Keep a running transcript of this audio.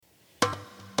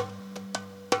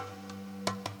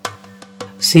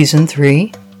Season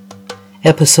 3,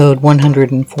 Episode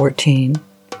 114,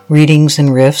 Readings and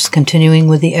Riffs, continuing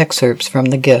with the excerpts from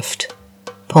The Gift,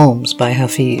 Poems by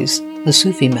Hafiz, the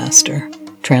Sufi Master,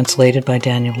 translated by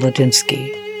Daniel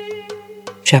Ladinsky.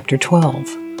 Chapter 12.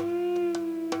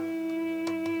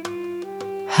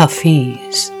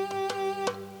 Hafiz.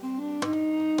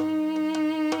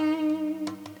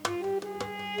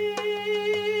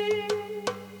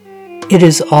 It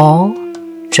is all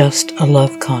just a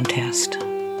love contest,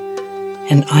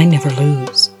 and I never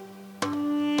lose.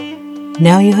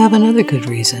 Now you have another good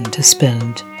reason to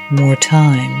spend more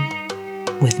time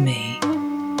with me.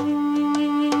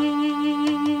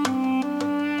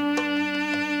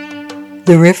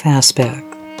 The riff aspect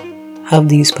of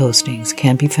these postings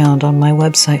can be found on my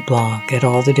website blog at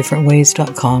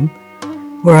allthedifferentways.com,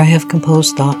 where I have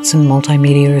composed thoughts and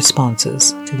multimedia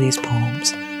responses to these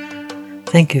poems.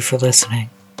 Thank you for listening.